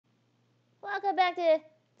Welcome back to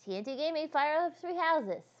TNT Gaming Fire of Three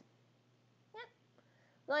Houses. Yep.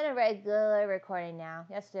 Going to regular recording now.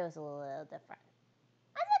 Yesterday was a little different.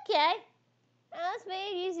 That's okay. That's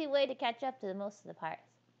made an easy way to catch up to most of the parts.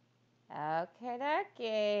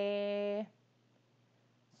 Okay.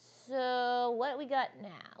 So, what we got now?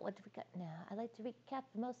 I'd like to recap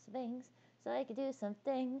most things so I could do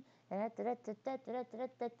something. I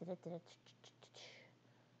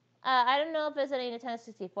don't know if there's any Nintendo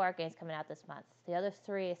 64 games coming out this month. The other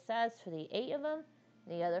 3 it says for the 8 of them.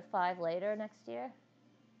 The other 5 later next year.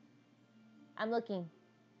 I'm looking.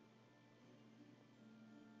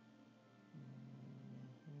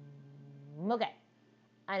 Okay.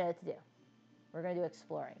 I know what to do. We're going to do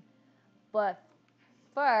exploring. But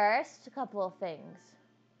first, a couple of things.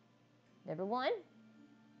 Number 1.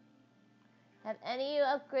 Have any of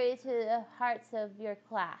you upgraded to the hearts of your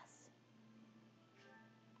class?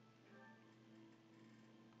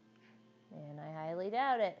 And I highly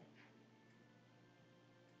doubt it.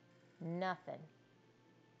 Nothing.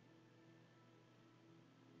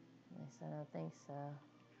 At least I don't think so.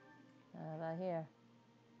 How about here?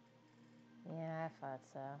 Yeah, I thought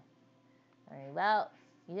so. Alright, well,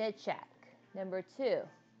 you did check. Number 2.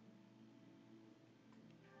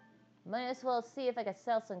 Might as well see if I can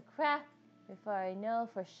sell some crap before I know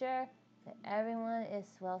for sure that everyone is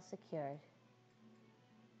well secured.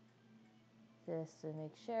 Just to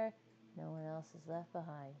make sure no one else is left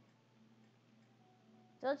behind.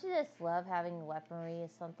 Don't you just love having weaponry as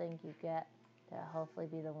something you get to hopefully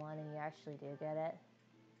be the one and you actually do get it?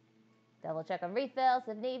 Double check on refills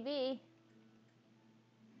if need be.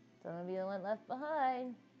 Don't be the one left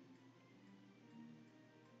behind.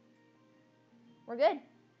 We're good.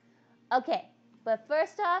 Okay, but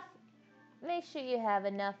first off, make sure you have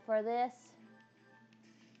enough for this.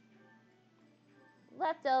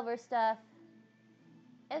 Leftover stuff.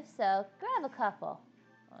 If so, grab a couple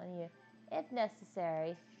on you, if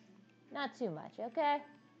necessary. Not too much, okay?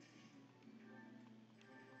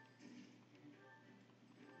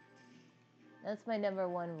 That's my number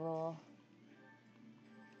 1 rule.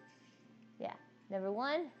 Yeah, number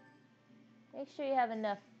 1, make sure you have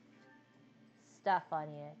enough stuff on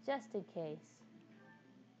you, just in case.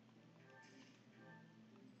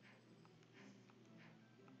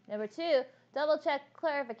 Number 2, double check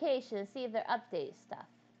clarification and see if they're updated stuff.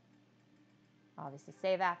 Obviously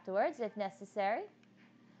save afterwards if necessary.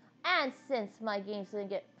 And since my games didn't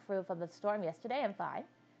get through from the storm yesterday, I'm fine.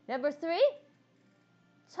 Number 3,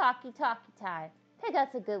 talkie time. Pick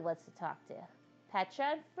out some good ones to talk to. Petra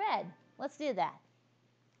and Fred. Let's do that.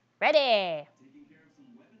 Ready!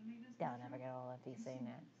 Don't ever get old if he's saying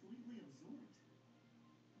that.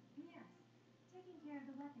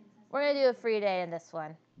 We're going to do a free day in this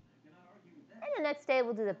one. And the next day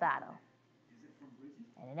we'll do the battle.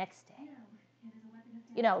 And the next day.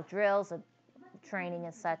 You know, drills and training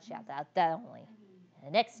and such. Yeah, that only. And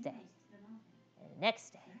the next day. And the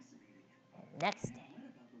next day. And the next day.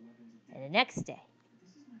 And the next day.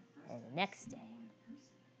 And the next day.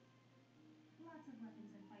 Lots of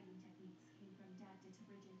weapons and fighting techniques came from Dagda to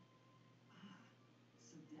Bridget.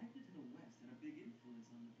 So Dagda to the west had a big influence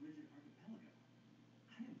on the Bridget archipelago.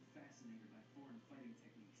 I am fascinated by foreign fighting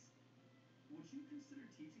techniques. Would you consider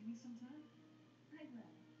teaching me sometime? I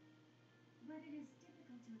will. But it is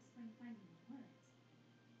difficult to explain fighting in words.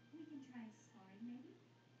 We can try sparring, maybe?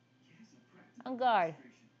 Yes, a practical On guard.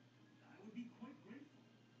 demonstration. I would be quite grateful.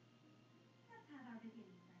 Let's have our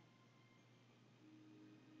beginning, then.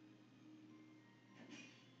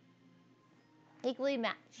 Equally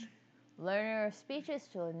matched. Learner of speeches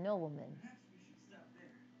to a nobleman. Perhaps we should stop there.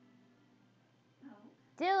 Oh?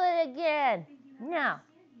 Do it again. Think you have No. an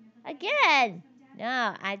understanding of the Again. fighting from Dagda?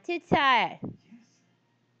 No, I'm too tired. Yes.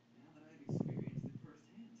 Now that I've experienced it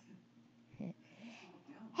firsthand. I used to look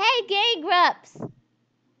down on Hey, it. Game Grumps. I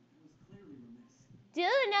was clearly remiss. Do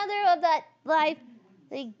another of that live, Remember when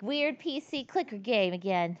the weird PC clicker game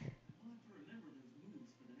again. I'll have to remember those moves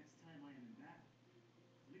for the next time I am in battle.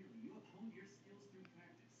 Clearly, you have honed your skills through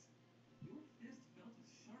practice. Your fist felt as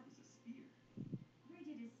sharp as a spear.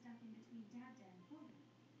 Bridget is stuck in between Dagda and Hoda.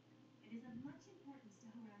 It is of much importance to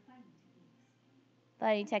hone our fighting techniques.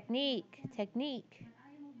 Fighting technique. But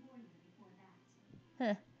I am a warrior before that.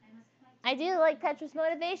 Huh. I must fight. I do like Petra's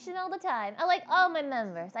motivation all the time. I like all my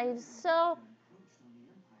members. I am so Encroached on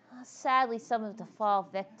the empire. sadly some of the fall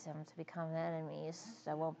victims become enemies.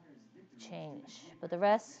 That won't change. But the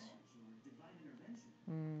rest, Or divine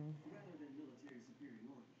intervention, rather than military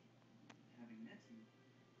superiority. Having met you,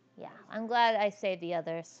 yeah. I'm glad I saved the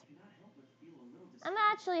others. I cannot help but feel a little I'm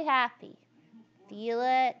discouraged. actually happy. I held foreign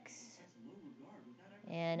Felix such low regard without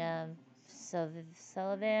ever and seeing one for myself.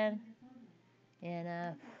 Sullivan. The photo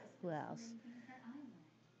And who Those else? many things that I learned.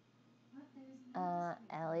 But there's more to square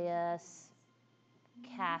Elias, we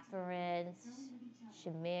Catherine, need to grow with each other.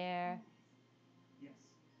 Shamir, Yes,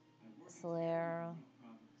 by working together, we Solero, can make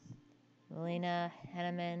progress. Melina, Both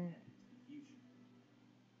sides must Henneman, look ahead into the future.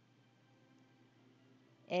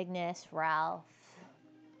 Ignis, Ralph,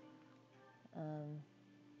 um,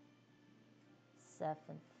 Seth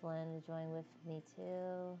and Flynn to join with me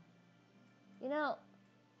too. You know,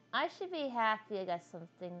 I should be happy I got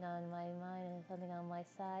something on my mind and something on my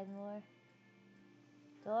side more.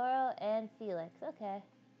 Doro and Felix, okay.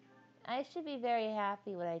 I should be very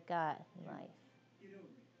happy what I got in life.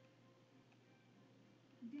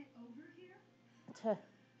 Get over here. Get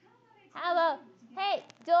over here? How How about, about I hey,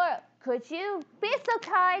 Doro, could you be so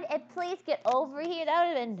kind and please get over here? That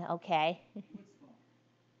would have been okay. Good spot.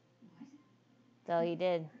 What? Though he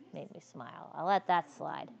did make me smile. I'll let that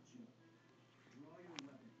slide. Joke. Draw your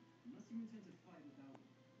weapon, unless you intend to fight without one.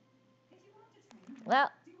 If you want to train,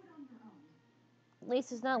 Well, do it on your own. at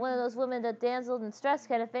least it's not one of those women that dazzled and stressed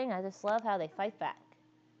kind of thing. I just love how they fight back.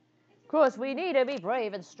 Of course, we need to be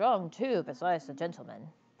brave and strong too, besides the gentlemen.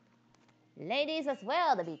 Ladies as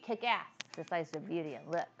well to be kick-ass, besides their beauty and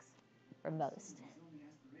looks, for most. Someone whose only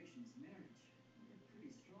aspiration is marriage. We're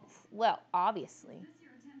pretty strong. Well, obviously. Is this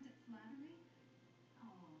your attempt at flattery?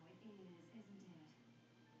 Oh, it is, isn't it?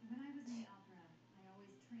 When I was in the opera, I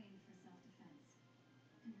always trained for self-defense.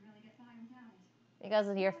 Couldn't really get by without it.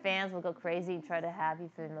 Because your fans will go crazy and try to have you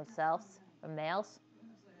for themselves, for males.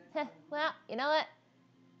 Perhaps I Well, you know what?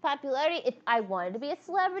 Popularity, if I wanted to be a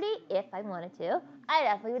celebrity, if I wanted to, I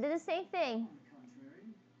definitely would do the same thing. On the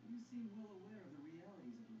contrary, you seem well aware of the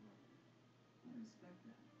realities of the world. I respect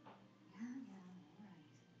that. Yeah,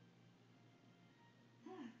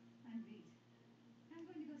 all right. I'm beat. I'm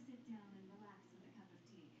going to go sit down and relax with a cup of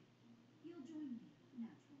tea. You'll join me,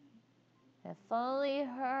 naturally. If only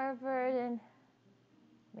Herbert and,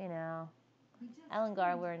 you know, We just Ellengar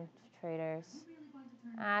trained weren't traitors. Are we really going to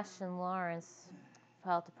turn Ash it and Lawrence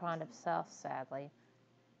felt upon himself, sadly.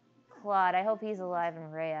 Claude, I hope he's alive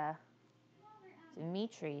and Rhea. While we're at it,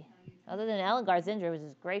 Dimitri. tell you Other than Ellengar's injury, which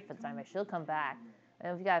is great for the time, but she'll come back.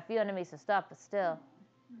 And we've got a few enemies to stop, but still.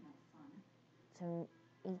 you're no fun.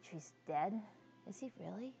 Dimitri's dead? Is he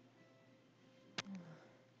really?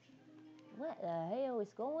 What the hell is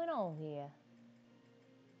going on here?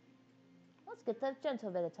 Let's get the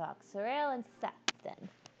gentlemen to talk. Sorrel and Seth, then.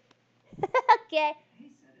 Okay. Hey,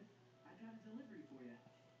 Sedith. I got a delivery for you.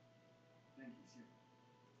 Thank you, sir.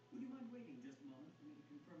 Would you mind waiting just a moment for me to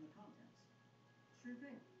confirm the contents? Sure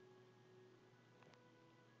thing.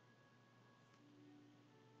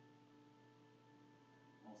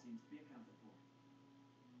 All seems to be accounted for.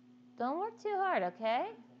 Don't work too hard, okay?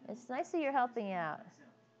 It's nice that you're helping out.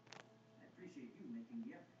 Myself. I appreciate you making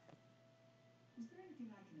the effort. Was there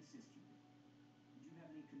anything I can assist you with? Did you have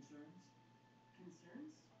any concerns?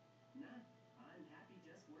 Concerns? Nah, I'm happy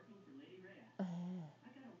just working for Lady Rhea.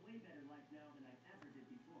 I got a way better life now than I ever did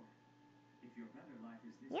before. If your better life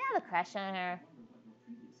is this, You have a crush on her. I wonder what your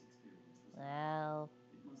previous experience was like. Well,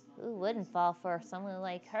 It must not who have been wouldn't easy fall to for find someone that like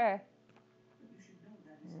place. her? But you should know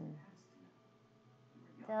that is the past now. You are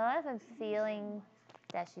young. So I have a so enjoy feeling life.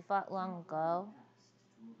 that she fought Do long not allow ago. the past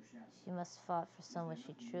to overshadow She you. must have fought for someone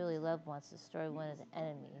she truly loved once, destroy one of the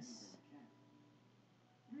enemies.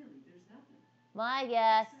 Really, there's nothing. My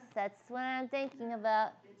guess, that's what I'm thinking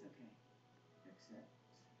about. It's okay. Except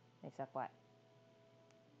Except what?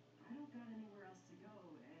 I don't got anywhere else to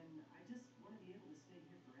go, and I just want to be able to stay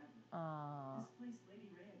here forever. Oh, This place Lady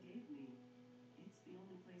Rhea gave me, it's the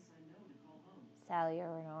only place I know to call home. Sally,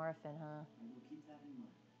 you're an orphan, huh? I will keep that in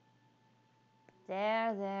mind.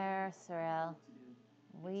 There, I Sorrel. know what to do.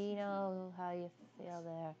 We know how you feel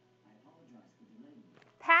there. I apologize for delaying you.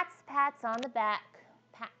 Pats on the back.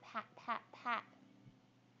 Pat, pat, pat, pat.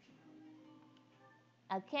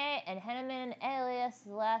 Okay, and Henneman and Alias,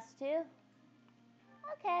 the last two.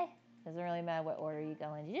 Okay. Doesn't really matter what order you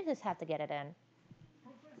go in. You just have to get it in.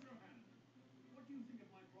 Professor Hanneman, what do you think of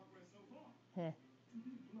my progress so far? To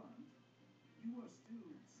be blunt, you are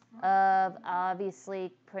still Of struggling.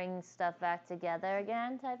 obviously putting stuff back together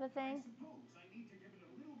again type of I thing. suppose I need to give it a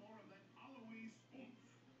little more of that Alois oomph.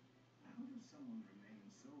 How does someone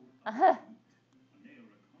remain so Uh-huh. upbeat when they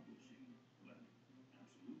are accomplishing, well, absolutely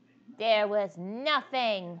nothing? There was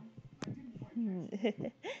nothing. I didn't quite catch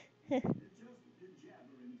that. Just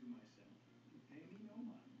jabbering to myself. Pay me no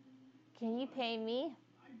mind. Can you pay me?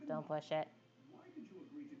 I've been Don't push it. Why did you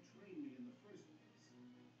agree to train me in the first place?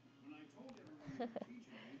 When I told everyone you were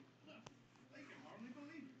teaching me, they could hardly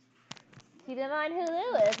believe it. Keep in mind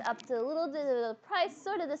Hulu is up to a little bit of the price,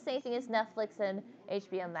 sort of the same thing as Netflix and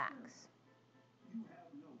HBO Max.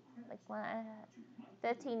 like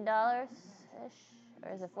 $15 ish,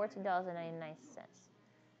 or is it $14.99?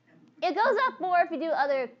 It goes up more if you do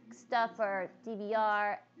other stuff or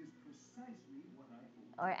DVR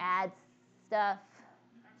or ads stuff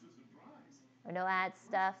or no ads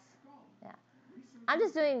stuff. Yeah, I'm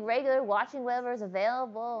just doing regular watching whatever's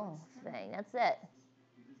available thing. That's it.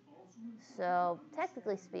 So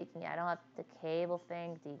technically speaking, I don't have the cable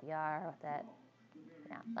thing, DVR, with that.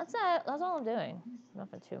 Yeah, that's it. That's all I'm doing.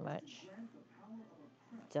 Nothing too much.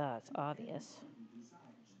 Duh, it's obvious.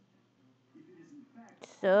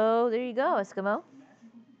 So there you go, Eskimo.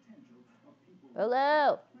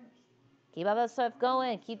 Hello. Keep all that stuff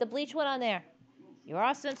going. Keep the Bleach one on there. You're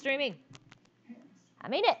awesome streaming. I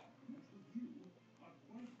mean it.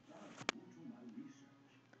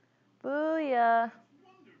 Booyah. That's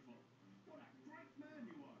wonderful. What a great man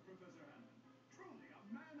you are, Professor Hammond. Truly a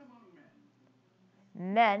man among men.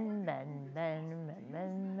 Men.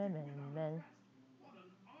 What an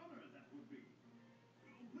honor that would be.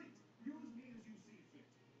 Oh, please, use me as you see fit.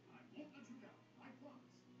 I won't let you down, I promise.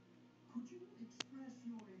 Could you express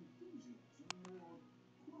your enthusiasm more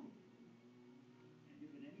quietly? And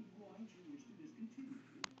if at any point you wish to discontinue,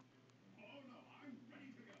 Oh, no, I'm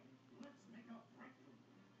ready to go. Let's make a breakthrough.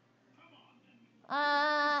 Come on, then.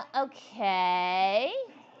 Okay.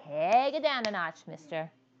 Take it down a notch, mister.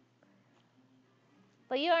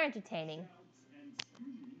 But you are entertaining. shouts and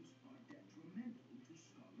screams are detrimental to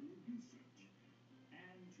scholarly research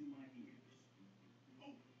and to my ears.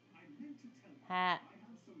 Oh, I meant to tell you, Ha. I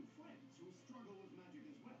have some friends who struggle with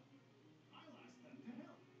magic as well. I'll ask them to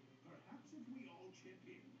help. Perhaps if we all chip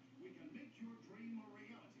in, we can make your dream a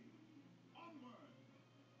reality. Onward!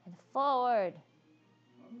 And forward.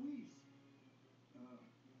 Alois,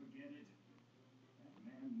 forget it. That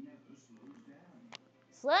man never slows down.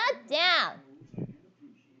 Slow down. Suppose I can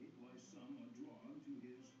appreciate why some are drawn to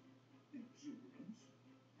his exuberance.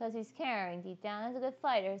 Because he's caring deep down. He's a good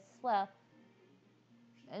fighter as well.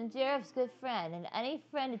 And Jareth's a good friend. And any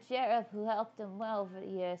friend of Jareth who helped him well over the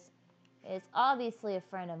years is obviously a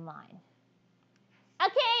friend of mine.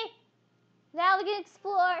 Okay. Now we can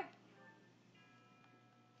explore.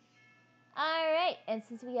 Alright. And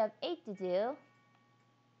since we have 8 to do,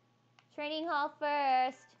 training hall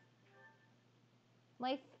first.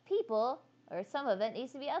 My people, or some of it,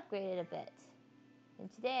 needs to be upgraded a bit. And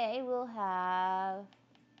today we'll have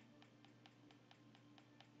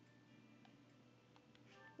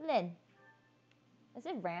Lynn. Is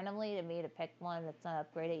it randomly to me to pick one that's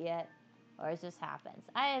not upgraded yet? Or it just happens?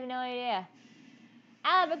 I have no idea.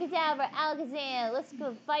 Abracadabra, Alakazam, let's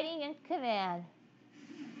go fighting in command.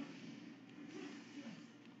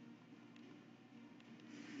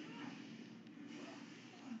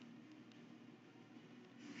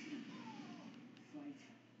 Fight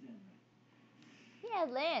them. Yeah,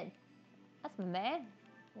 Lynn. That's my man.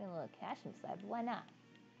 We have a little cash inside, but why not?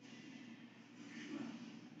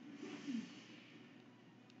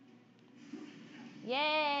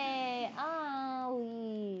 Yay!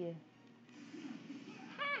 Owie!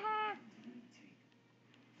 Ha ha!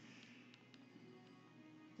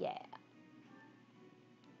 Yeah.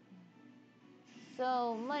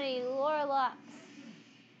 So many Lorlocks.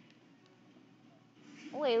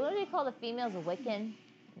 Wait, what do they call the females? A Wiccan?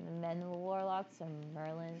 And the men the Warlocks or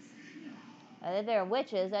Merlins? If they're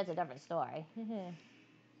witches, that's a different story.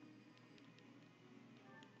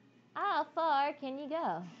 How far can you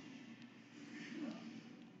go?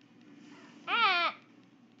 Ah!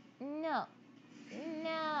 No.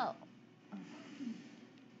 No.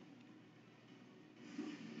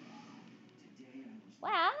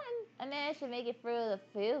 Wow, I managed to make it through the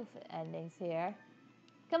few endings here.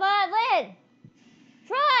 Come on, Lynn!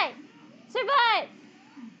 Try! Survive!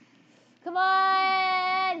 Come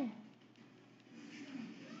on!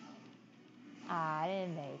 Ah, I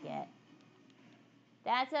didn't make it.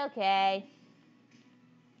 That's okay.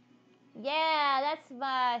 Yeah, that's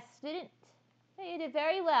my student. You did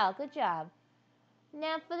very well. Good job.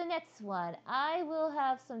 Now for the next one, I will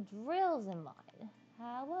have some drills in mind.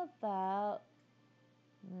 How about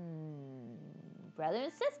brother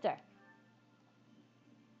and sister?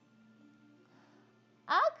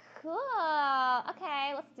 Oh, cool.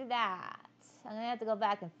 Okay, let's do that. I'm gonna have to go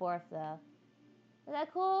back and forth though. Is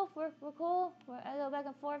that cool? We're cool? I go back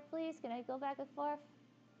and forth, please? Can I go back and forth?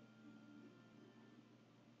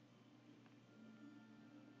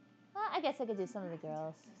 Well, I guess I could do some of the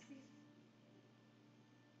girls.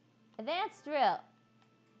 Advanced drill.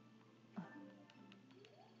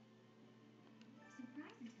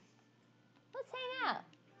 Let's hang out.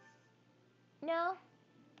 No?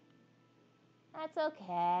 That's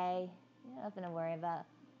okay. Nothing to worry about.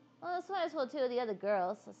 Well, this one I told two of the other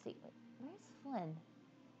girls. Let's see. Where's Flynn?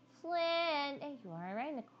 Flynn! There you are, right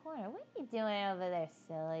in the corner. What are you doing over there,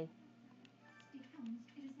 silly? Stay calm.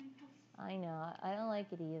 It is my post. I know. I don't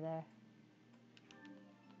like it either.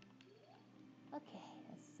 Okay,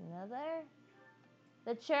 that's another.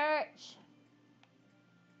 The church.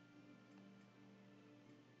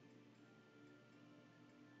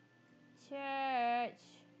 Church.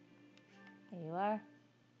 There you are.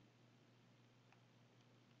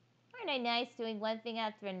 Aren't I nice doing one thing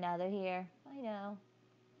after another here? I know.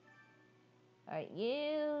 Alright,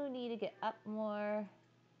 you need to get up more.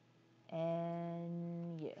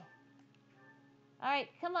 And you. Alright,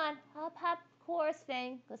 come on. Hop, hop, chorus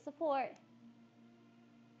thing. Go support.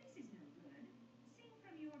 This is no good. Sing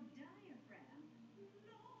from your diaphragm.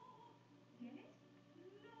 Law. Get it?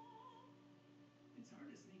 Law. It's hard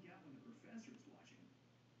to sneak out when the professor's watching.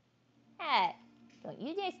 Hey, don't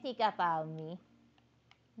you dare sneak up on me.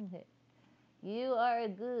 You are a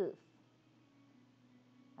goof.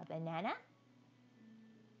 A banana?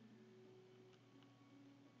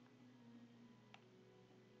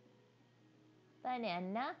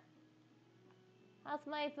 Banana? How's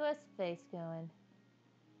my first face going?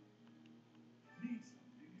 Need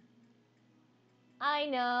something? I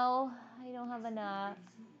know. I don't have Yes, enough.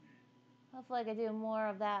 soon. Hopefully I can do more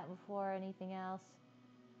of that before anything else.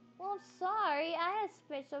 Well, I'm sorry. I had to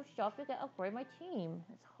spend so shopping to upgrade my team.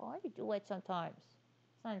 It's hard to do it sometimes.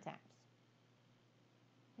 Sometimes.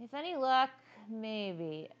 If any luck,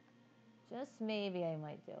 maybe. Just maybe I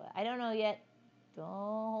might do it. I don't know yet. Don't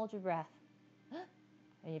hold your breath.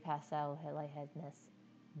 When you pass out with lightheadedness.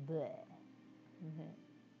 Bleh.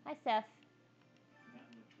 Hi, Steph.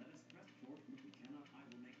 Let us press forth. If we cannot, I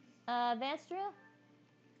will make. Advanced drill?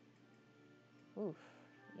 Oof.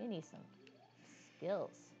 You need some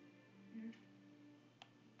skills.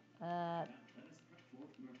 Let us press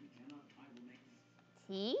forth. If we cannot, I will make.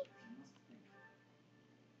 Tea? I must think.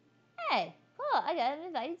 Hey, cool. I got an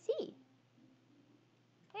invited tea.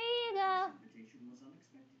 Here you go. This invitation was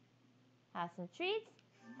unexpected. Have some treats.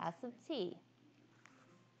 Have some tea.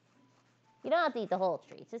 You don't have to eat the whole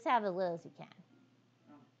treat. Just have as little as you can.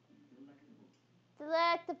 Ah,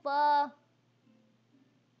 delectable. Delectable.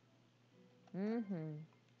 Mm-hmm.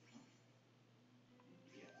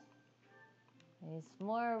 Yes. He's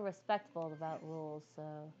more respectful about rules,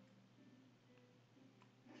 so.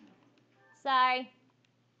 Sorry.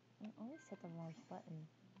 I always hit the wrong button.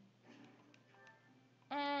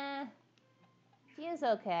 He's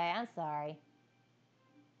okay. I'm sorry.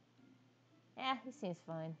 Yeah, he seems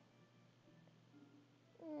fine.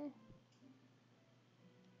 I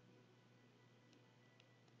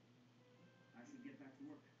should get back to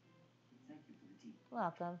work. Thank you for the tea.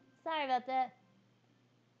 Welcome. Sorry about that.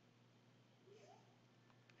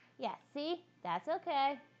 Yeah, see? That's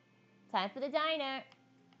okay. Time for the diner.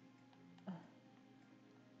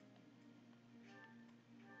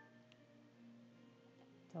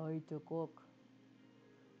 Time to cook.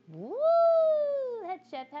 Woo! Head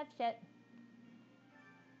chef, head chef.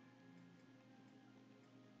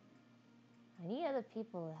 I need other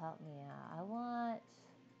people to help me out. I want...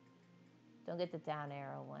 Don't get the down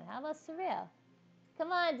arrow one. How about Surreal?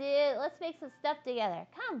 Come on, dude. Let's make some stuff together.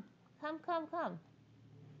 Come. Come, come, come.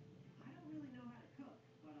 I don't really know how to cook,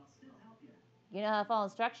 but I'll still help you. You know how to follow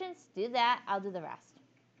instructions? Do that. I'll do the rest.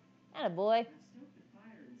 And a boy. I've stoked the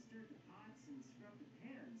fire and stirred the pots and scrubbed the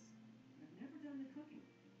pans. I've never done the cooking.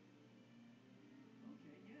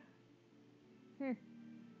 Okay, yeah.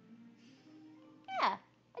 Yeah.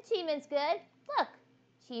 Achievement's good. Look.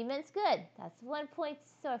 Achievement's good. That's 1 point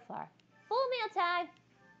so far. Full meal time.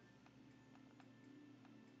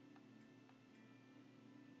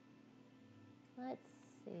 Let's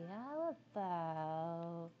see. How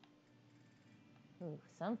about... Ooh,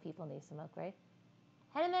 some people need some upgrade.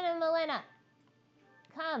 Henneman and Melina.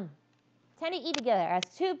 Come. Time to eat together as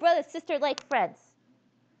two brother-sister-like friends.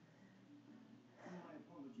 My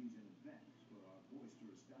apologies in advance for our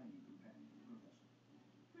boisterous dining companion, Professor.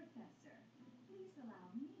 Professor, please allow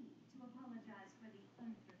me to apologize for the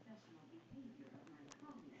unprofessional behavior of my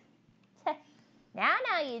colleague. Now,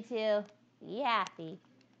 you two. Be happy.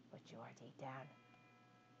 Put your teeth down.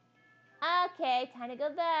 Okay, time to go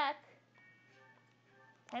back.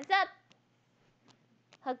 Time's up.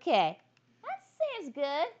 Okay, that seems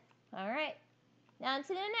good. All right, now on to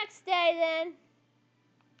the next day then.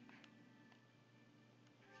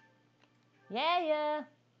 Yeah.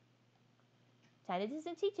 Time to do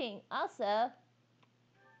some teaching. Also,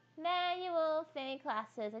 manual thing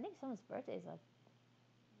classes. I think someone's birthday is up.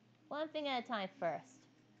 One thing at a time first.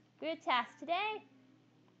 Group task today.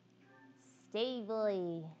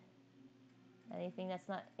 Stably. Anything that's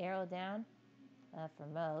not arrow down for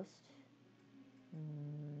most.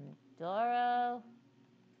 Doro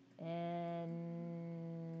and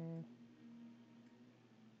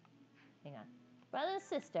hang on, brother and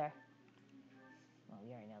sister. Well,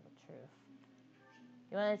 we already know the truth.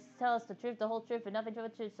 You want to tell us the truth, the whole truth, and nothing but the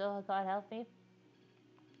truth, so God help me?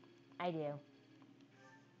 I do.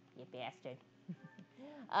 You bastard.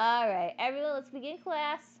 Alright, everyone, let's begin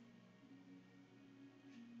class.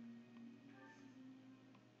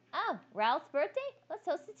 Oh, Ralph's birthday? Let's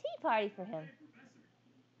host a tea party for him. Hey, Professor.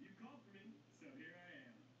 You called for me, so here I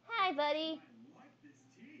am. Hi, buddy. I like this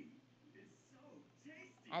tea. It's so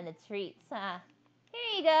tasty. And the treats, huh?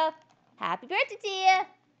 Here you go. Happy birthday to you.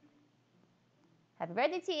 Happy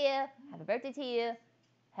birthday to you. Happy birthday to you.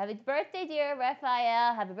 Happy birthday, dear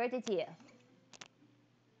Raphael. Happy birthday to you.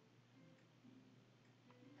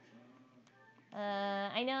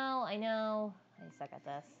 I know. I suck at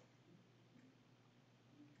this.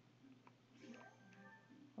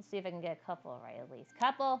 We'll see if I can get a couple right at least.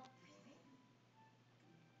 Couple.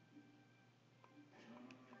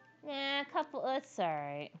 Nah, couple. It's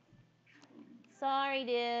alright. Sorry,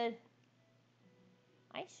 dude.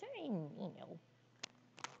 I sure you know.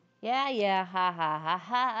 Yeah. Ha ha ha ha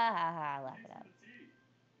ha ha ha. Laugh Thanks it for up. the tea.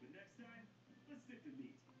 But next time, let's stick to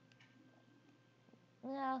meat.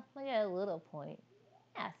 No, I got a little point.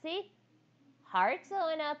 Yeah, see? Heart's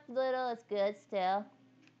going up a little. It's good still.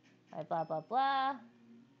 Alright, blah, blah, blah.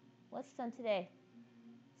 What's done today?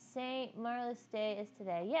 St. Marla's Day is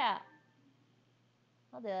today. Yeah.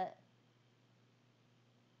 I'll do it.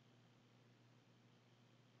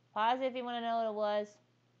 Pause if you want to know what it was.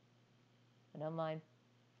 I don't mind.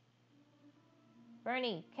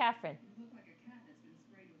 Bernie, Catherine. You look like a cat that's been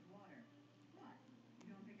sprayed with water. What?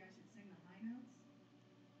 You don't think I should sing the high notes?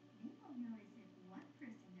 They won't notice if one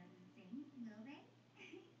person doesn't sing, will they?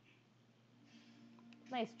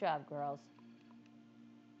 Nice job, girls.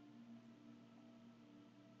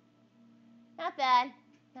 Not bad.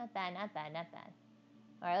 Not bad.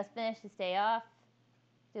 Alright, let's finish this day off.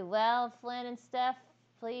 Do well, Flynn and stuff,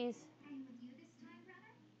 please. And with you this time,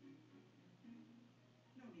 brother?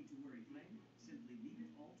 No need to worry, Flame. Simply leave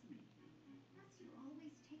it all to me. Must you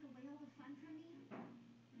always take away all the fun from me?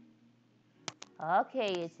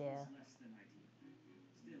 Okay, you This two. was less than ideal.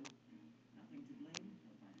 Still, nothing to blame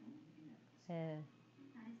but my own inerrancy.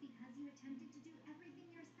 That is because you attempted to do everything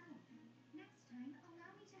yourself. Next time,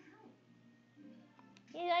 allow me to help.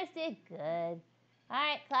 You guys did good.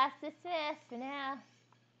 Alright, class dismissed for now.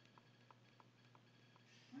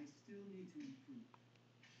 I still need to improve.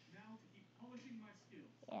 Now to keep polishing my skills.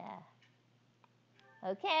 Yeah.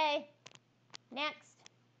 Okay. Next.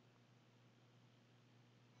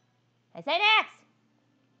 I say next!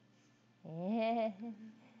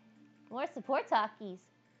 More support talkies.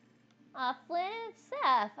 Aw, Flynn and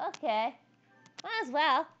Seth. Okay. Might as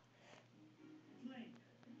well. Flame!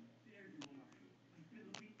 There you are. I've been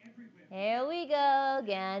looking everywhere. Here we go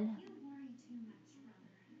again. You worry too much, brother.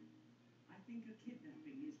 I think a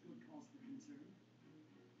kidnapping is good cause for concern.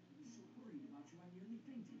 I was so worried about you, I nearly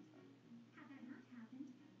fainted. Had that not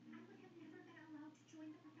happened, I would have never been allowed to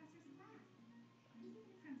join the professor's class. Even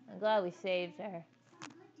from I'm glad we saved her.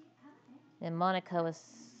 some good did come of it. And Monica was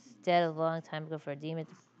dead a long time ago for a demon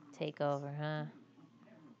to take over, huh?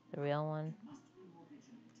 The real one. You must be more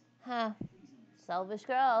vigilant. Huh. Please understand. Selfish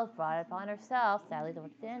girl brought it upon herself. Sadly, to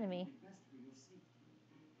the enemy. Best for your safety.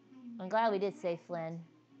 I'm glad we did save Flynn.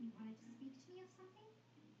 You wanted to speak to me of something?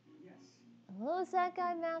 Yes, What was that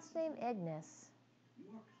guy mouse named? Ignis. you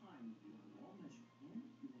are kind beyond all measure, and you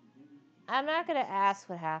are very patient. I'm not gonna ask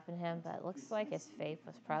what happened to him, but it looks like his fate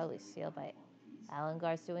was probably sealed by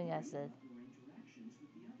Alangar's doing as a. Your interactions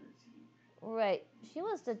with the others here, Right.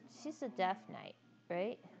 She's the Death Knight,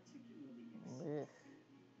 right? particularly Ugh.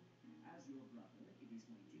 As your brother, it is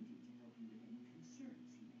my duty to help you with any concerns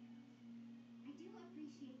you may have. I do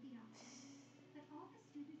appreciate the offer, but all the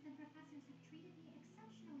students and professors have treated me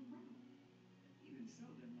exceptionally well. Even so,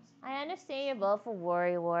 there must be. I understand you're both for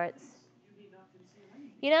worry warts. You need not conceal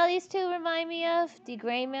anything. You know these two remind me of the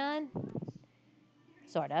Gray Man,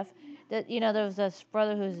 sort of. There was this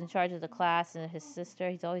brother who's in charge of the class, and his sister.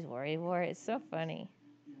 He's always worried wart. It's so funny.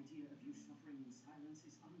 The idea of you suffering in silence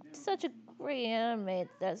is unbearable. Such a great anime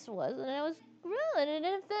this was, and I was grilling and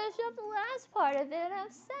didn't finish up the last part of it. And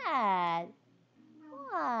I'm sad.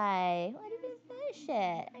 Why? Why didn't you finish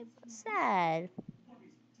it? I'm sad. What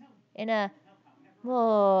is it? Tell me. In I a will help however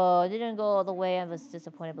I it didn't go all the way. I was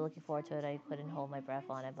disappointed, but looking forward to it. I couldn't hold my breath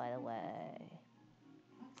on it, by the way.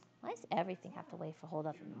 Why does everything have to wait for hold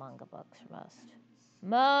up in manga books for most?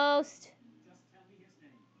 Most. Just tell me his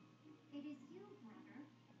name. It is you, brother.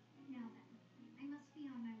 Now then,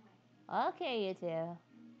 Okay, you two.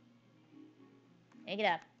 Make it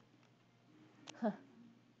up. Let's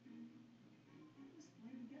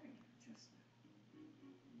play the game. Just,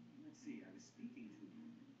 let's see, I was speaking to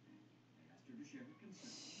her. I asked her to share her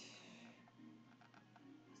concerns.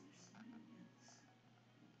 Was there something else?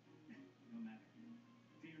 No matter.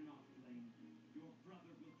 Fear not, Flame. Your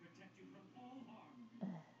brother will protect you from all harm.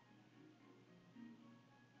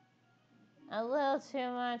 A little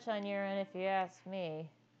too much on your end, if you ask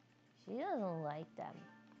me. She doesn't like them.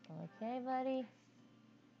 Okay, buddy?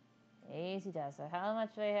 Easy does it. How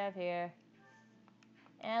much do I have here?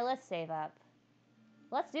 And let's save up.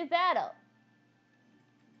 Let's do battle.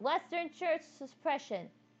 Western Church Suppression.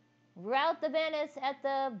 Rout the bandits at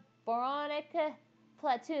the Boronica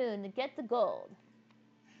platoon to get the gold.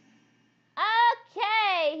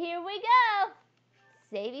 Okay, here we go.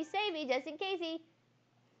 Savey, just in casey.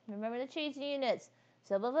 Remember to change the units.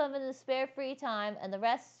 Some of them in the spare free time, and the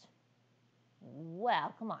rest,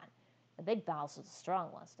 well, come on. The big battles are the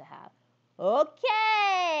strong ones to have.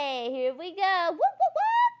 Okay, here we go. Whoop, whoop,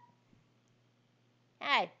 whoop.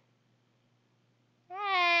 Hey.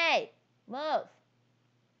 Hey, move.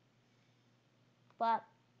 Bop.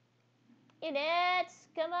 Units,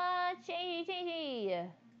 come on, changey.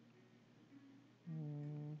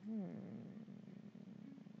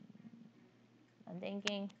 I'm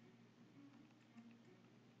thinking.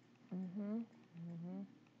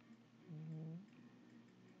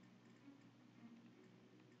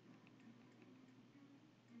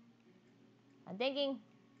 I'm thinking.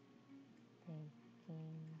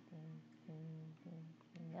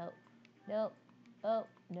 Nope. Nope. Oh,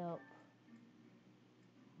 nope.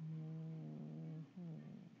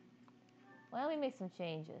 Why don't we make some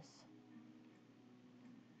changes?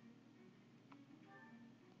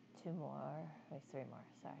 2 more. Wait, 3 more.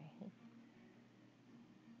 Sorry.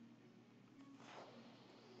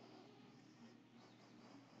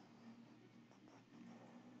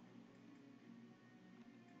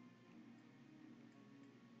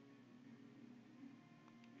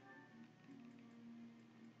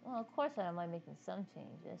 Well, of course I don't mind making some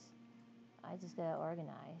changes. I just gotta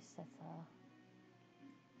organize, that's all.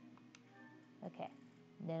 Okay.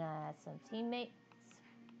 Then I add some teammates.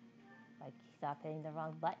 Like, stop hitting the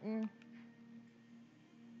wrong button.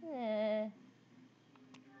 I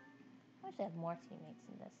wish I had more teammates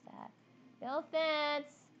in this stat. No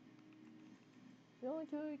offense. Don't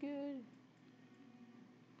take it.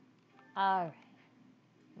 Alright.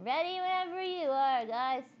 Ready whenever you are,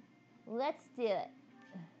 guys. Let's do it.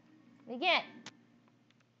 Begin.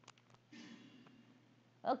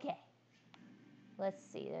 Okay. Let's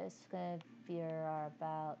see. There's going to be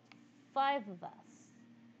about 5 of us.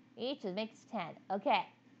 Each makes 10. Okay.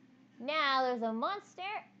 Now there's a monster,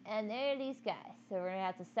 and there are these guys. So we're going to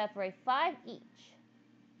have to separate 5 each.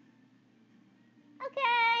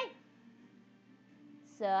 Okay.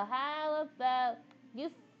 So how about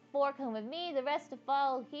you 4 come with me, the rest to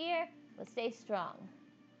follow here, but stay strong.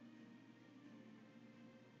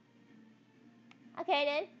 Okay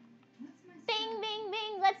then. Bing, bing,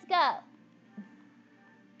 bing, let's go.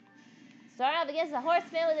 Start off against the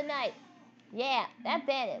horseman with a knife. Yeah, that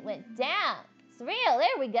bandit went down. It's real,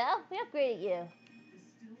 there we go. We upgraded you. This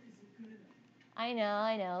still isn't good enough.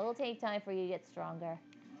 I know. It'll take time for you to get stronger.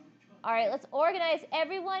 Alright, let's organize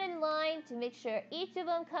everyone in line to make sure each of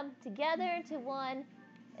them come together into one,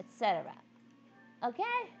 etc. Okay?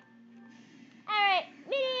 Alright,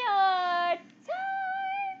 meteor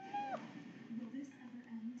time! Will this ever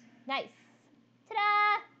end? Nice.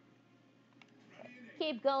 Ta-da!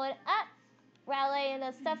 Keep going up. Rallying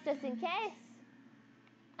the stuff just in case.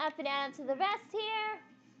 Up and down to the rest here.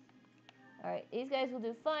 Alright, these guys will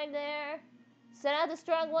do fine there. Send out the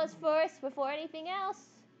strong ones first before anything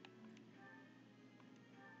else.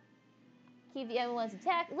 Keep the other ones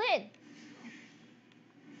attack. Lynn!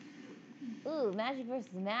 Ooh, magic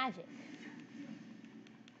versus magic.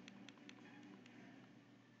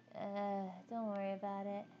 Don't worry about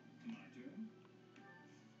it. My turn.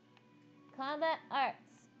 Combat arts.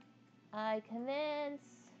 I commence.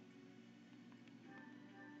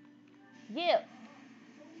 You.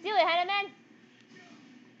 Do it, Heineman.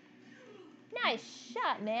 Nice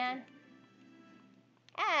shot, man.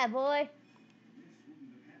 Ah, boy. This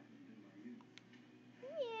wouldn't have happened in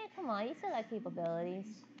my youth. Yeah, come on. You still got capabilities.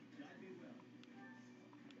 Guide me well.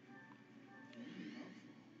 Only hope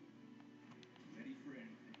so. Ready for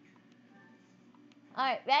anything. All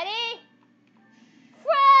right, ready?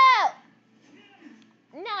 Throw!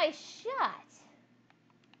 Nice shot.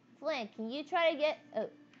 Flint, can you try to get... Oh.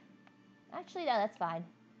 Actually, no, that's fine.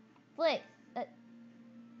 Flint.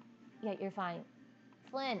 Yeah, you're fine.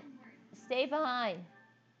 Flint, stay behind.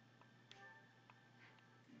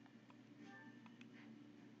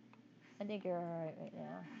 I think you're alright right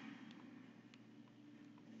now.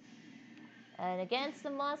 And against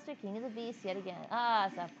the monster, King of the Beast yet again. Ah,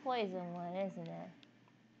 it's a poison one, isn't it?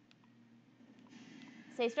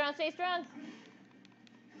 Stay strong, stay strong.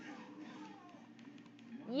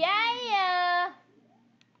 Yeah!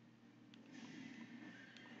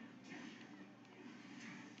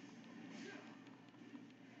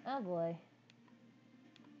 Oh boy.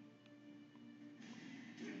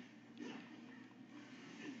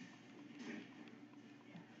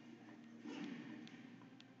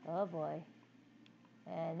 Oh boy.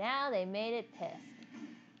 And now they made it pissed.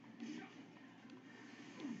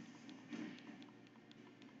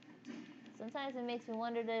 Sometimes it makes me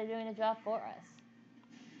wonder that they're doing a job for us.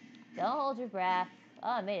 Don't hold your breath. Oh,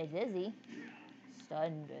 I made it dizzy.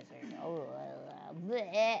 Stun dizzy. Oh,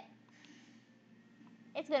 bleh.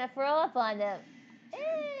 It's gonna throw up on them.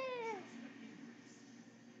 Eh.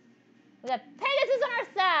 We got Pegasus on our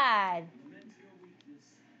side. Lament your weakness.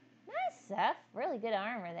 Nice stuff. Really good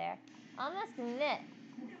armor there. I must admit.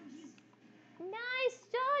 Nice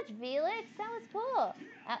dodge, Felix. That was cool.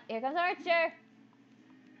 Oh, here comes Archer.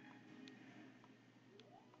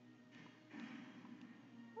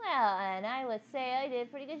 Well, and I would say I did a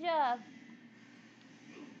pretty good job.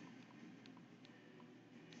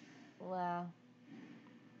 Wow.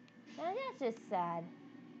 Now that's just sad.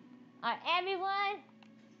 Alright, everyone.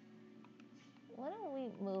 Why don't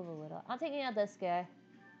we move a little? I'm taking out this guy.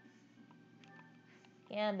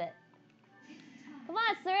 Gambit. Come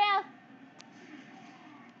on, Sorrel.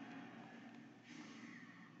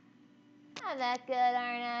 I'm that good,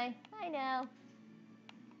 aren't I? I know.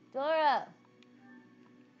 Doro.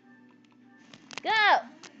 Go!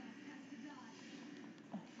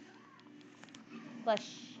 Push.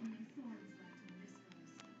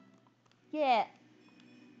 Yeah.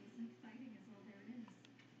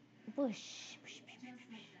 Push.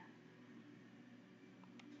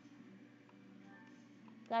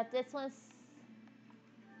 Got this one.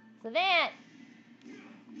 Savant.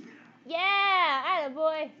 Yeah,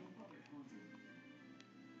 attaboy.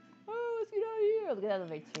 Oh, let's get out of here. Look at that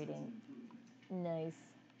retreating. Nice.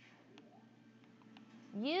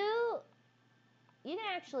 You can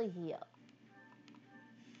actually heal.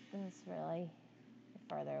 It's really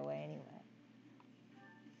farther away anyway.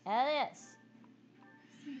 Elias.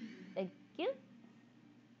 Thank you.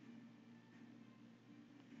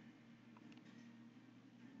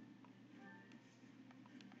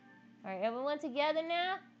 Alright, everyone together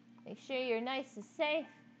now. Make sure you're nice and safe.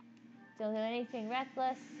 Don't do anything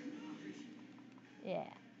reckless. Yeah.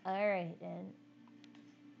 Alright then.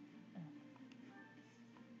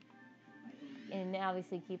 And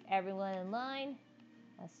obviously keep everyone in line.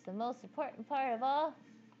 That's the most important part of all.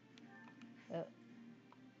 Oh.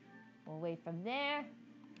 We'll wait from there.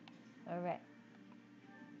 Alright.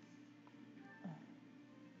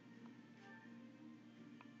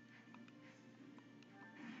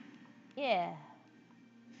 Yeah.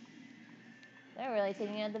 They're really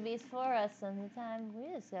taking out the beast for us sometimes.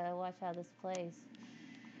 We just gotta watch how this plays.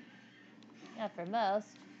 Not for most.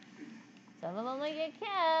 Some of them might get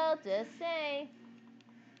killed, just saying.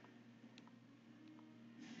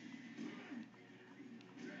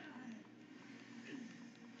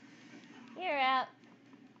 You're out.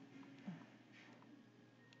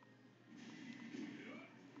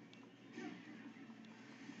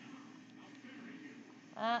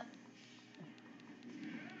 Up.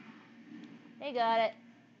 They got it.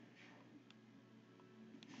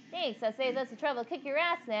 Thanks, that saves us the trouble. Kick your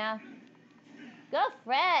ass now. Go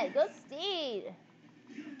Fred. Go Steed.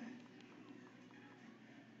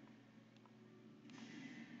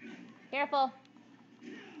 Careful.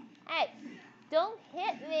 Hey, don't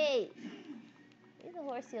hit me. Leave the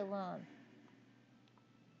horsey alone.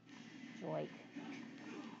 Joik.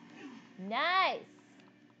 Nice.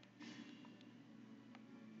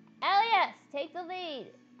 Elias, take the lead.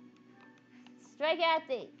 Strike at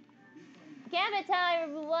thee. Gambit time,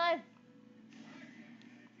 everyone.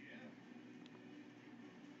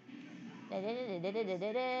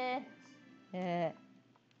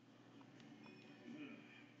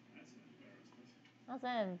 That's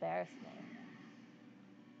an embarrassment.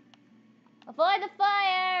 Avoid the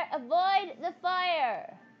fire! Avoid the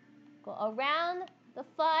fire! Go around the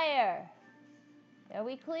fire. Are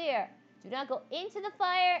we clear? Do not go into the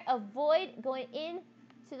fire. Avoid going into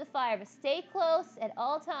the fire, but stay close at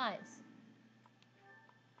all times.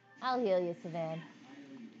 I'll heal you, Savan.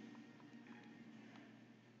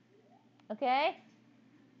 Okay?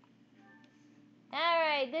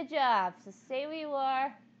 Alright, good job. So stay where you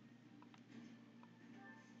are.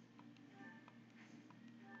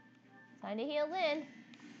 Time to heal Lynn.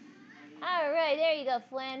 Alright, there you go,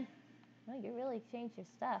 Flynn. Oh, you really changed your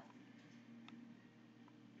stuff.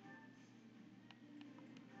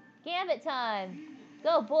 Gambit time!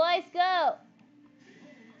 Go, boys, go!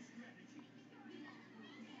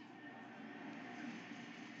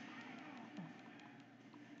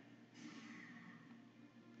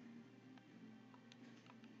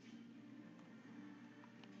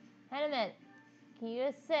 Wait a minute. Can you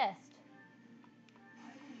assist?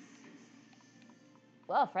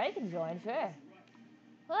 Well, Freddy can join, sure.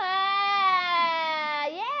 Ah,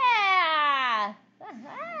 yeah!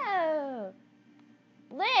 Oh.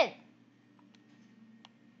 Lynn!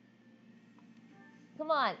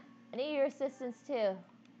 Come on. I need your assistance, too.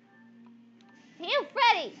 You,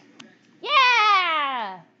 Freddy!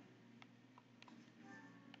 Yeah!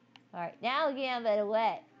 Alright, now Gambit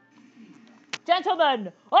away.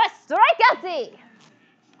 Gentlemen, a strikeout!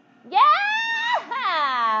 Yeah!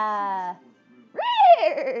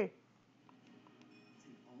 Rear!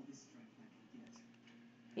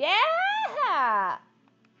 Yeah!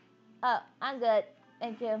 Oh, I'm good.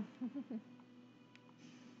 Thank you.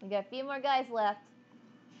 We got a few more guys left.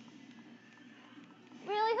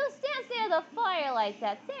 Really? Who stands near the fire like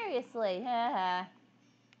that? Seriously.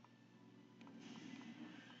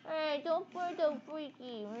 Alright, don't burn the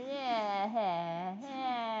freaky. I'm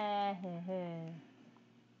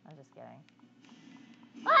just kidding.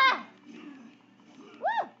 Ah!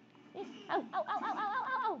 Woo! Ow, ow, ow, ow, ow, ow,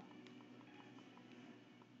 ow.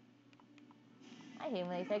 I hate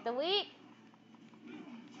when they take the weak.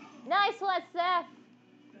 Nice one, Seth.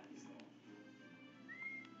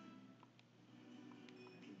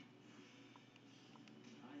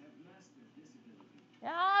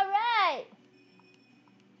 All right.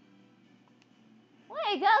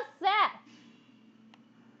 Way to go, Seth.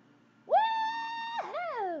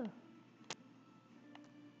 Woohoo!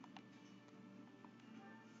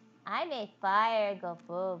 I made fire go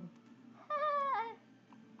boom.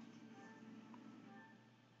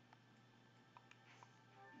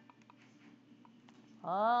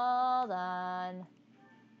 Hold on.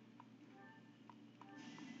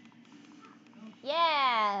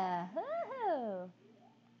 Yeah. Woohoo.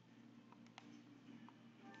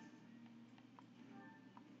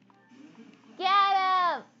 Get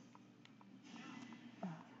him.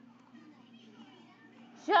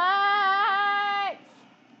 Charge.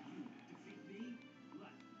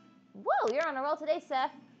 Whoa, you're on a roll today,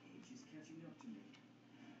 Seth.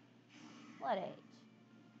 What age?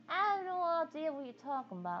 I have no idea what you're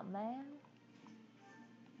talking about, man.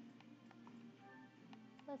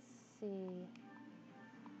 Let's see.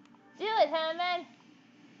 Do it, Herman.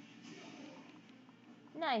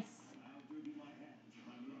 Nice.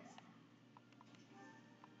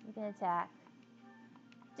 You can attack.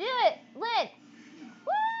 Do it, Lynn.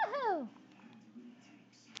 Woohoo!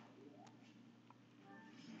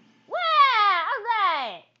 Wow! All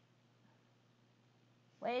right.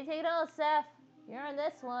 Way to take it all, Seth. You're on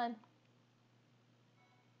this one.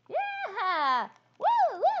 Yeah! Woo!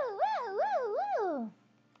 Woo! Woo! Woo! Woo!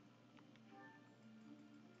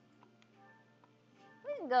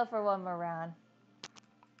 We can go for one more round.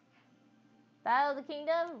 Battle of the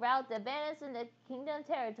Kingdom, route the bandits in the Kingdom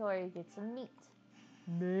territory. Get some meat.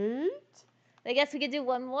 Meat? I guess we could do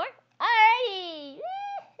one more. Alrighty!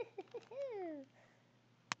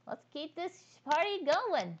 Let's keep this party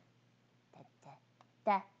going. Da, da,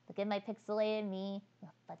 da. Look at my pixelated me.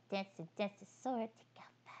 Dancing, dancing sword.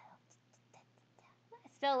 I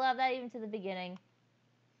still love that even to the beginning.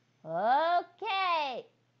 Okay.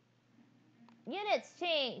 Units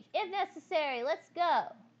change. If necessary, let's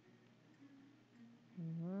go.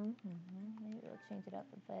 Maybe we'll change it up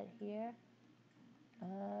a bit here.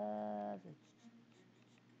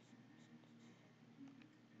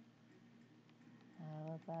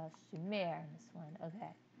 How about Shamir in this one?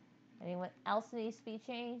 Okay. Anyone else needs to be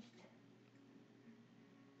changed?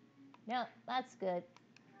 No, that's good.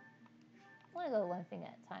 I want to go one thing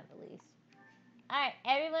at a time at least. Alright,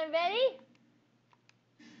 everyone ready?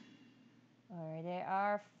 Alright, there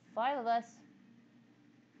are 5 of us.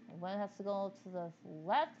 One has to go to the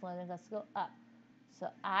left, one has to go up. So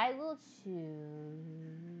I will choose.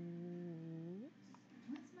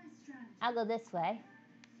 What's my strategy? I'll go this way.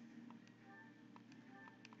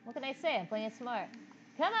 What can I say? I'm playing it smart.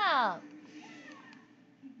 Come on! It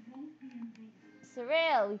won't be in vain.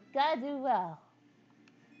 Surreal, we gotta do well.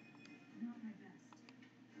 Not my best.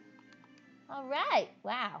 Alright,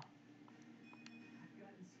 wow. I've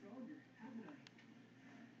gotten stronger, haven't I?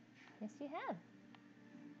 Yes, you have.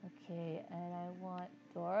 Okay, and I want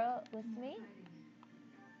Dora with More me. fighting.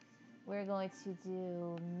 We're going to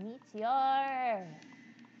do Meteor.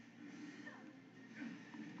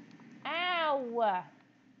 Ow!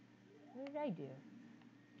 I do?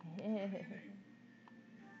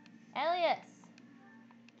 Elias!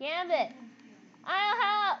 Gambit! I'll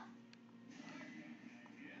help!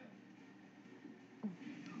 I must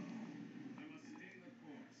stay the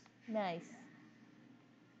course. Nice.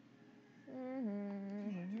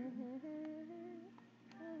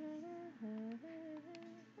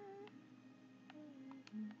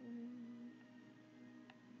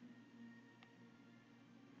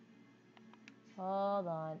 Hold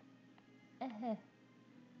on. What's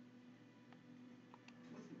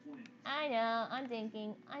the plan? I know, I'm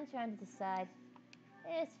thinking. I'm trying to decide.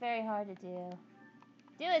 It's very hard to do.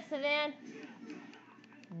 Do it, Savan!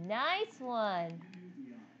 Nice one! You knew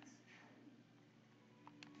the odds.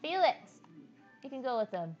 Felix! You can go with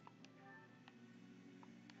them.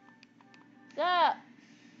 Go!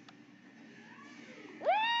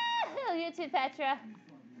 Woo! You too, Petra.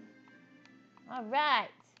 All right.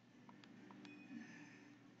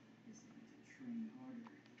 Guess I need to train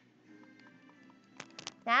harder.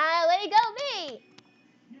 Now, way to go, me!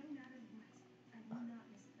 No matter what, I will not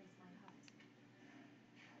misplace my heart.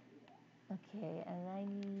 Okay, and I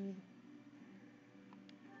need...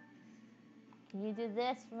 Can you do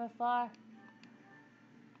this from afar?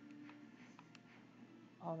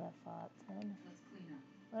 All that far up 10. Let's clean up.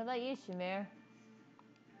 What about you, Shamir?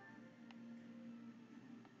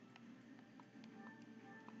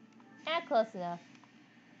 Close enough.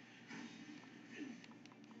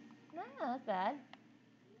 No, not bad.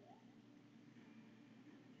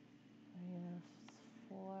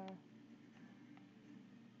 4.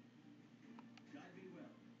 Guide me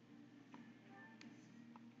well.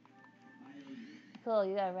 I owe you. Cool,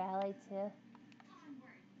 you got rally too. Onward.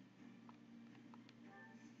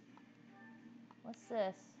 What's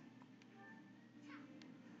this?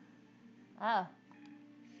 Oh.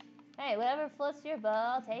 Hey, whatever floats your boat,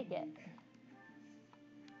 I'll take it.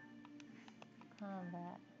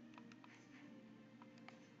 Combat.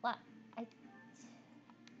 What?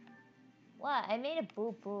 What? I made a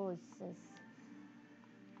boo-boo. It says...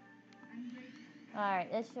 I'm grateful.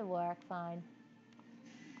 Alright, this should work fine.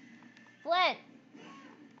 Flint!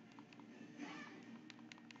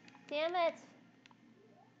 Damn it!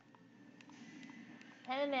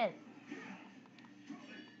 Tenement!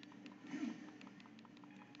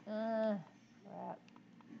 Crap.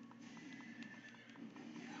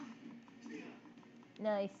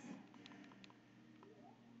 Nice.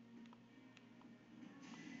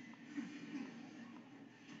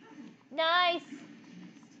 Nice!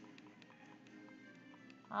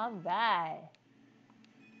 Alright. I'll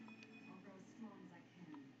grow as strong as I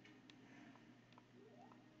can.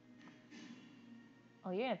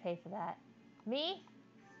 Oh, you're gonna pay for that. Me?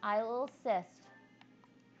 I will assist.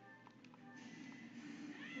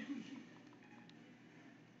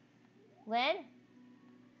 Lynn?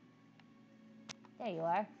 There you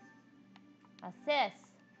are. Assist.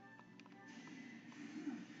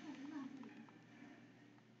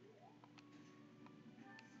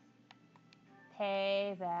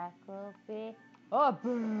 Payback will be a bitch.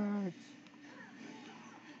 One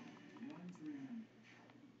to remember.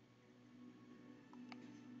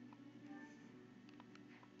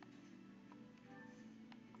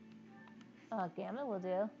 Oh, Gamma will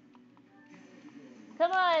do.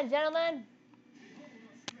 Come on, gentlemen.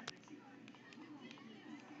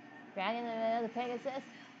 Dragon the Pegasus.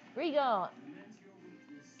 Regon. Lament your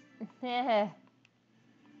weakness. Haven't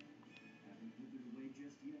Haven't withered away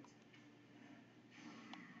just yet.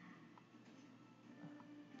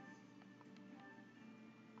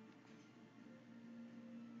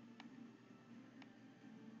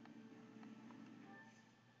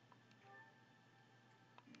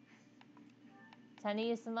 Time to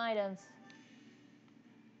use some items.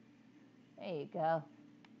 There you go.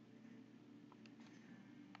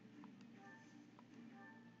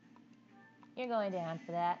 You're going down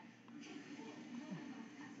for that.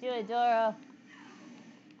 Do it, Doro.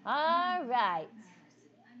 All right.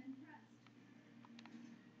 I'm impressed.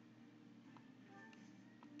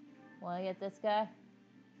 Want to get this guy?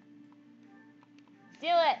 Do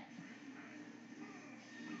it.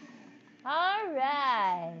 All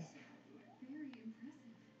right. Very impressive.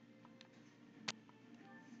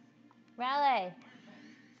 Rally.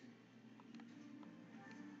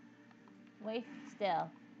 Wait still.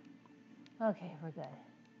 Okay, we're good.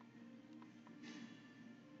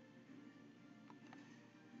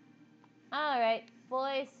 All right,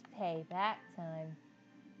 boys, payback time.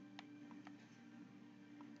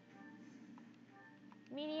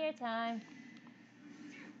 Meteor time.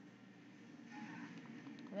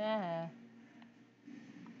 Yeah.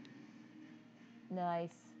 Nice.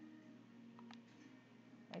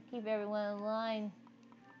 I keep everyone in line.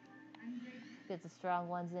 I'm grateful. Get the strong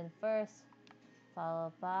ones in first,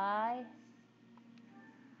 followed by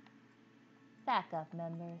backup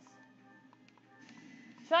members.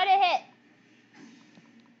 Try to hit.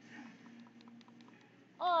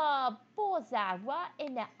 Oh, bullseye right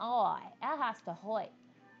in the eye. That has to hurt. Abort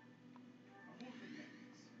the games.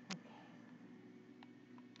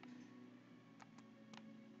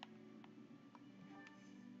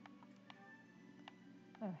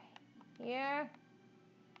 Okay. All right. Here.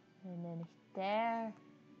 And then there.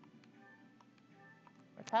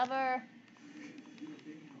 Recover. You're a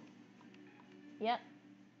big help. Yep.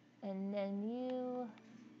 And then you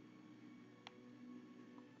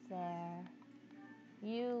there.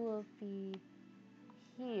 You will be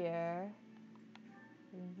here.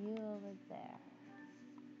 And you over there.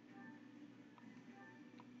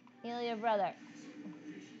 Heal your brother.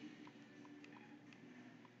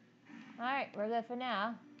 Alright, we're good for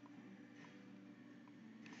now.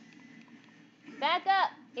 Back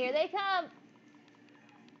up! Here they come!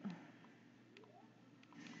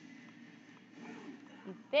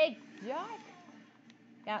 You big jerk!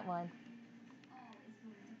 Got one. All is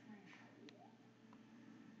going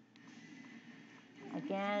to plan.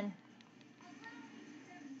 Again.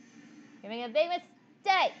 You're making a big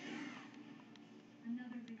mistake!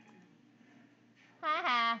 Another victory. Ha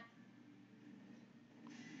ha!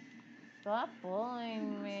 Stop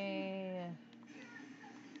bullying me.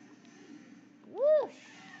 Whoosh!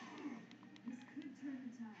 This could turn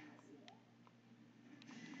the tides.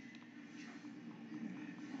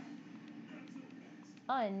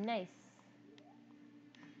 Oh, nice.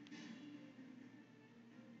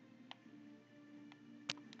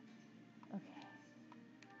 Okay.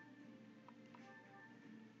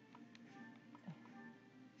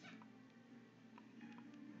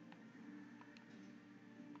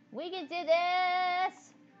 We can do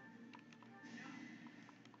this!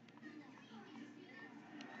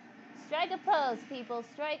 Strike a pose, people.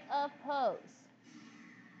 Strike a pose.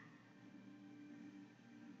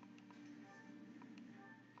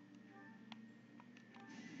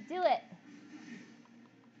 Do it.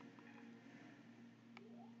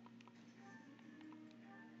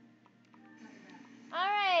 All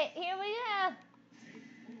right, here we go. Take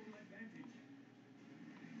full advantage.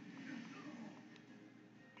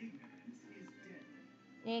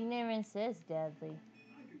 Ignorance is deadly. Ignorance is deadly.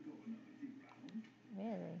 I could go another few rounds.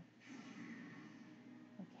 Really?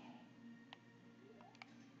 Okay.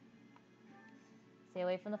 Stay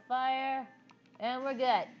away from the fire. And we're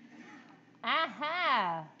good.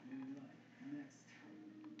 Aha! Next.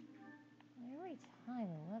 Every time a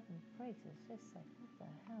weapon breaks, it's just like, what the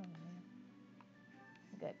hell, man?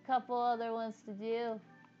 We got a couple other ones to do.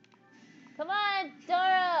 Come on,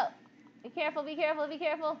 Doro! Be careful, be careful, be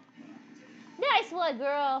careful. Nice one,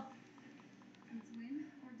 girl! It's win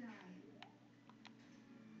or die.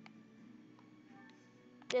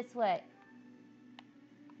 This way.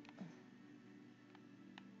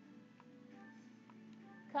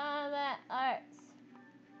 Combat arts.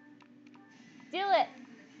 Do it!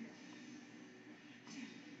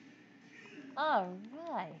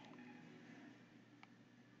 Alright.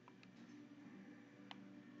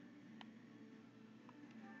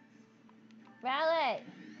 Rally!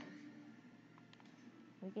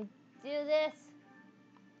 We can do this.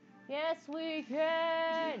 Yes, we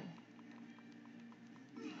can!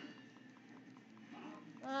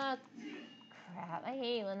 Oh, crap. I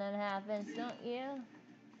hate when that happens, don't you?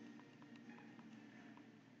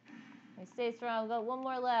 Okay, stay strong. We've got one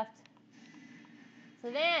more left.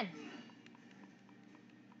 So then.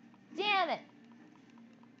 Damn it!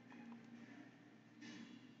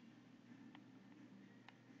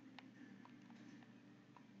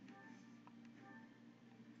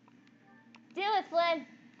 Do it, Flynn!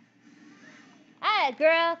 Alright,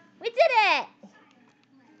 girl! We did it! A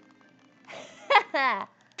bit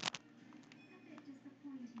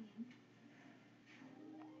disappointing.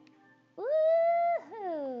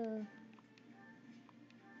 Woohoo!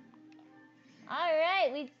 Alright,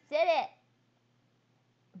 we did it!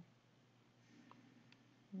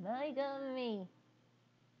 My God, me.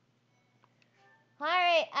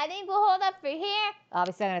 Alright, I think we'll hold up for here.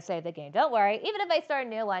 Obviously, I'm going to save the game. Don't worry. Even if I start a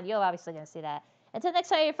new one, you're obviously going to see that. Until next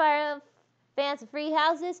time, you Fire fans of free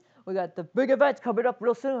houses, we got the big events coming up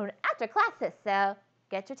real soon after classes. So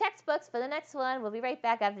get your textbooks for the next one. We'll be right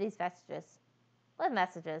back after these messages. What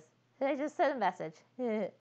messages? I just sent a message.